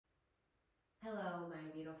Hello, my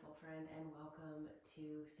beautiful friend, and welcome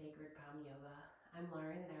to Sacred Palm Yoga. I'm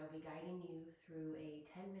Lauren, and I will be guiding you through a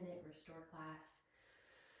 10-minute restore class.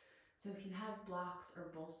 So if you have blocks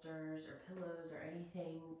or bolsters or pillows or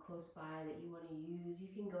anything close by that you want to use,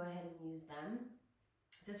 you can go ahead and use them.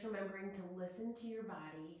 Just remembering to listen to your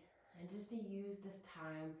body and just to use this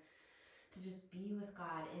time to just be with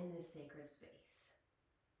God in this sacred space.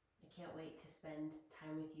 I can't wait to spend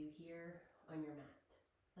time with you here on your mat.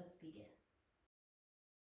 Let's begin.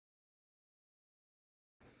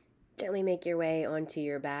 Gently make your way onto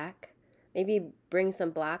your back. Maybe bring some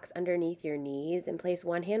blocks underneath your knees and place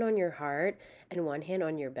one hand on your heart and one hand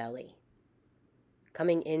on your belly.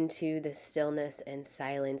 Coming into the stillness and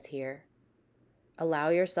silence here. Allow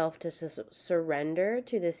yourself to surrender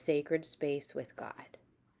to this sacred space with God.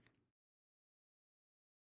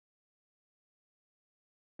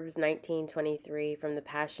 Proverbs 19:23 from the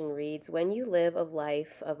Passion reads, "When you live a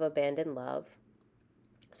life of abandoned love,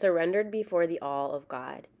 surrendered before the all of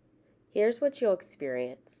God, here's what you'll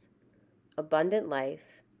experience: abundant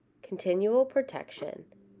life, continual protection,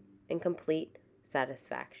 and complete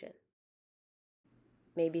satisfaction."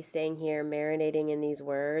 Maybe staying here, marinating in these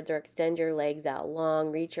words, or extend your legs out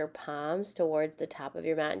long, reach your palms towards the top of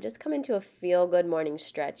your mat, and just come into a feel-good morning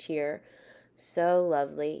stretch here. So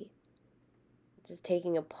lovely. Just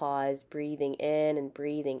taking a pause, breathing in and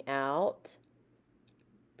breathing out.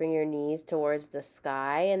 Bring your knees towards the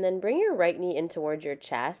sky, and then bring your right knee in towards your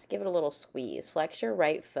chest. Give it a little squeeze. Flex your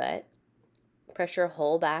right foot. Press your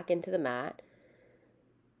whole back into the mat.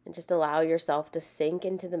 And just allow yourself to sink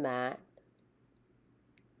into the mat,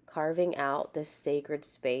 carving out this sacred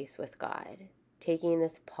space with God, taking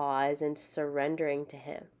this pause and surrendering to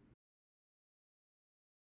Him.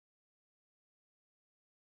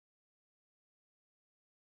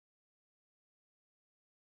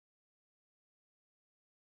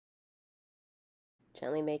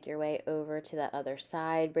 Gently make your way over to that other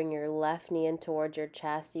side. Bring your left knee in towards your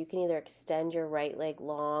chest. You can either extend your right leg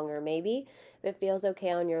long, or maybe if it feels okay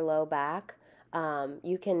on your low back,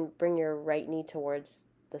 you can bring your right knee towards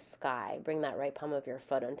the sky. Bring that right palm of your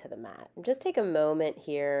foot onto the mat. And just take a moment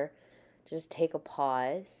here. Just take a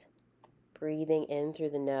pause. Breathing in through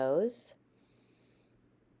the nose.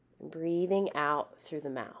 Breathing out through the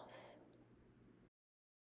mouth.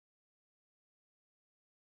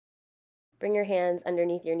 Bring your hands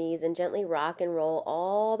underneath your knees and gently rock and roll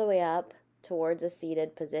all the way up towards a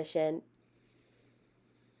seated position.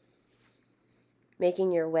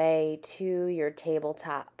 Making your way to your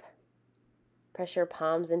tabletop. Press your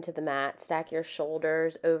palms into the mat. Stack your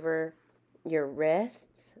shoulders over your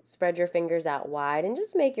wrists. Spread your fingers out wide and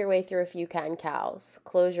just make your way through a few cat and cows.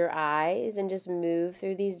 Close your eyes and just move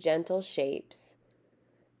through these gentle shapes.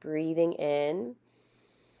 Breathing in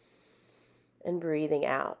and breathing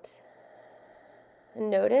out. And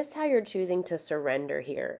notice how you're choosing to surrender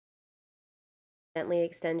here. Gently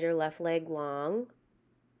extend your left leg long.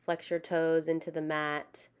 Flex your toes into the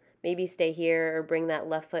mat. Maybe stay here or bring that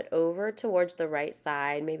left foot over towards the right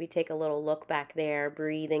side. Maybe take a little look back there,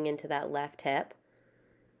 breathing into that left hip.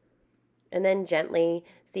 And then gently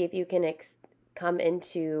see if you can come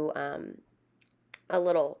into a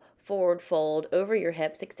little forward fold over your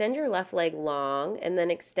hips. Extend your left leg long and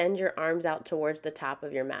then extend your arms out towards the top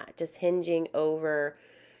of your mat, just hinging over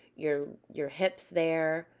your hips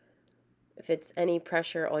there. If it's any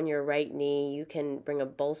pressure on your right knee, you can bring a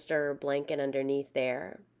bolster or blanket underneath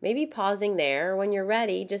there. Maybe pausing there. When you're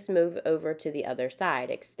ready, just move over to the other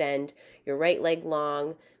side. Extend your right leg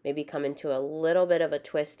long, maybe come into a little bit of a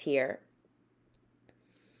twist here.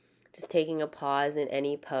 Just taking a pause in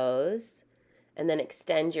any pose. And then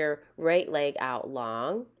extend your right leg out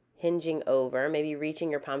long, hinging over, maybe reaching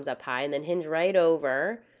your palms up high, and then hinge right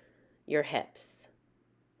over your hips.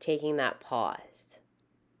 Taking that pause.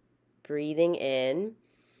 Breathing in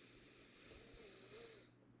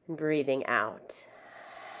and breathing out.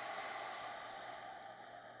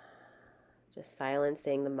 Just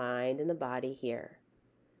silencing the mind and the body here.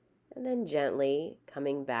 And then gently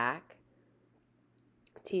coming back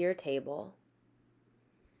to your table.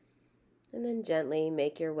 And then gently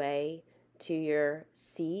make your way to your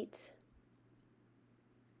seat.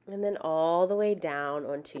 And then all the way down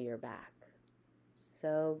onto your back.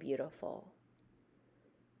 So beautiful.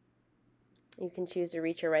 You can choose to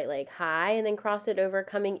reach your right leg high and then cross it over,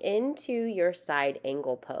 coming into your side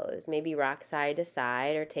angle pose. Maybe rock side to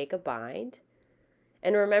side or take a bind.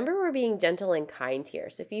 And remember, we're being gentle and kind here.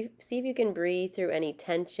 So see if you can breathe through any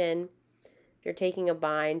tension. If you're taking a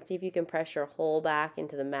bind, see if you can press your whole back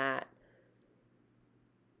into the mat.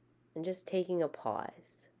 And just taking a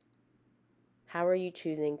pause. How are you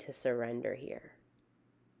choosing to surrender here?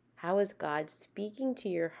 How is God speaking to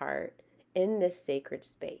your heart in this sacred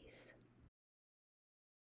space?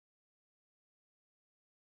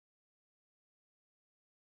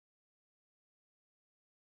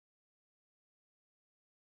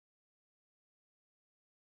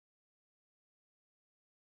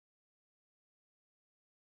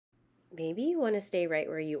 Maybe you want to stay right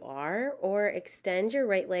where you are, or extend your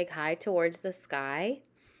right leg high towards the sky.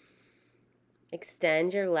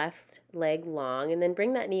 Extend your left leg long, and then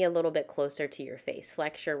bring that knee a little bit closer to your face.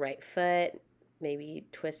 Flex your right foot, maybe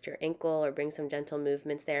twist your ankle or bring some gentle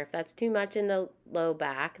movements there. If that's too much in the low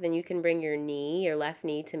back, then you can bring your left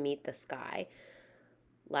knee to meet the sky.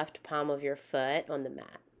 Left palm of your foot on the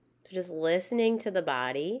mat. So just listening to the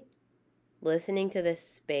body, listening to the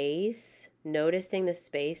space, noticing the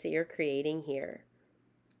space that you're creating here,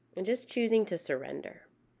 and just choosing to surrender.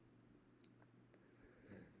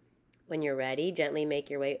 When you're ready, gently make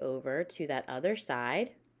your way over to that other side,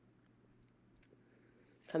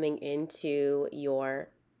 coming into your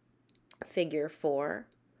figure 4.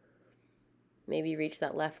 Maybe reach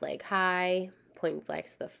that left leg high, point and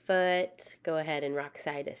flex the foot, go ahead and rock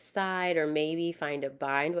side to side, or maybe find a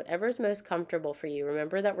bind, whatever's most comfortable for you.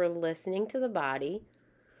 Remember that we're listening to the body,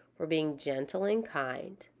 we're being gentle and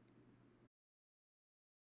kind.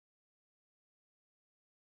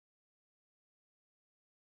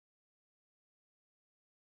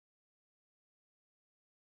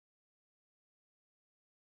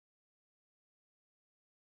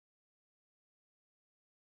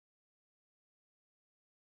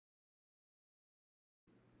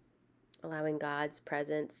 Allowing God's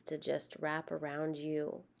presence to just wrap around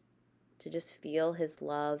you, to just feel His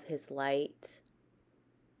love, His light.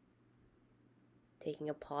 Taking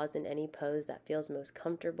a pause in any pose that feels most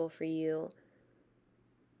comfortable for you.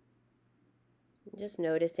 Just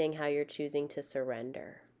noticing how you're choosing to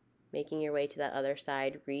surrender. Making your way to that other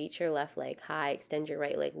side. Reach your left leg high, extend your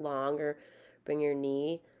right leg long, or bring your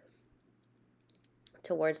knee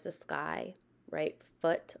towards the sky. Right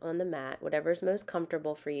foot on the mat, whatever's most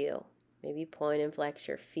comfortable for you. Maybe point and flex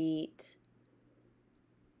your feet.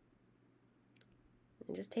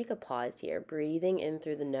 And just take a pause here, breathing in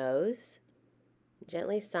through the nose,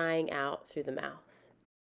 gently sighing out through the mouth.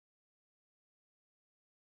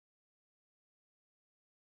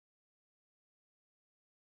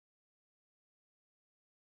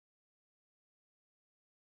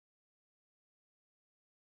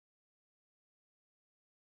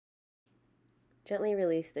 Gently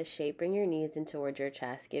release the shape, bring your knees in towards your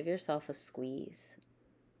chest, give yourself a squeeze.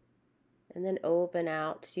 And then open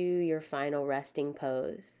out to your final resting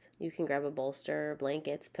pose. You can grab a bolster,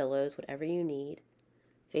 blankets, pillows, whatever you need.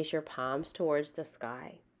 Face your palms towards the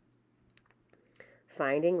sky.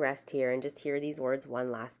 Finding rest here, and just hear these words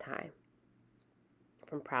one last time.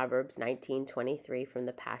 From Proverbs 19:23 from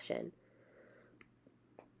the Passion.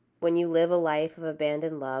 When you live a life of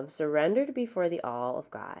abandoned love, surrendered before the all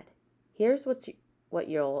of God, here's what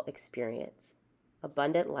you'll experience: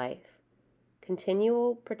 abundant life,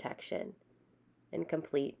 continual protection, and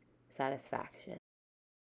complete satisfaction.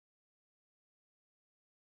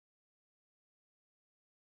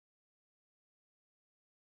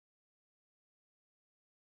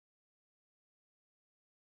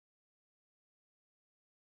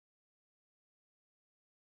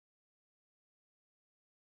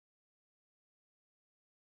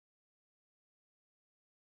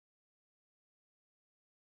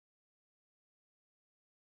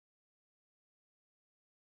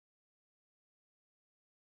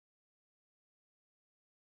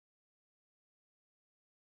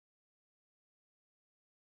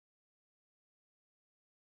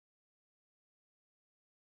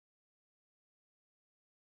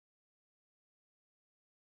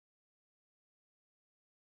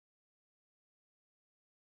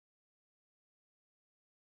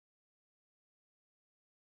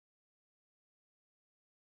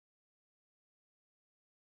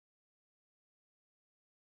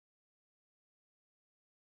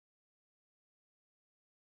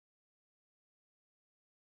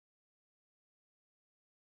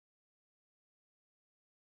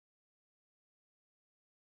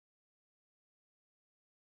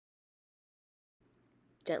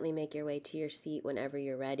 Gently make your way to your seat whenever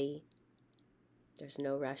you're ready. There's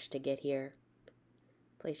no rush to get here.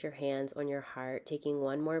 Place your hands on your heart, taking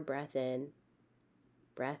one more breath in,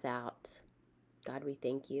 breath out. God, we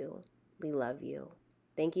thank you. We love you.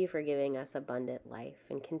 Thank you for giving us abundant life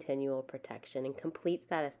and continual protection and complete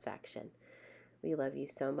satisfaction. We love you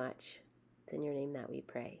so much. It's in your name that we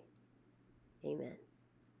pray. Amen.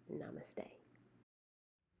 Namaste.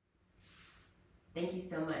 Thank you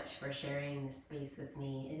so much for sharing this space with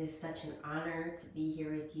me. It is such an honor to be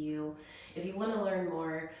here with you. If you want to learn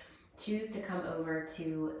more, choose to come over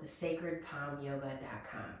to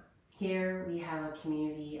thesacredpalmyoga.com. Here we have a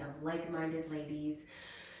community of like-minded ladies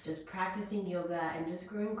just practicing yoga and just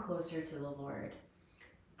growing closer to the Lord.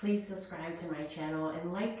 Please subscribe to my channel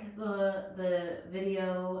and like the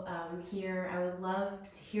video here. I would love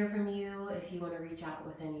to hear from you. If you want to reach out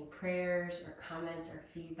with any prayers or comments or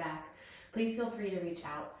feedback, please feel free to reach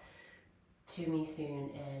out to me soon,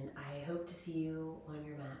 and I hope to see you on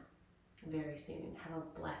your mat very soon. Have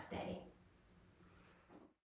a blessed day.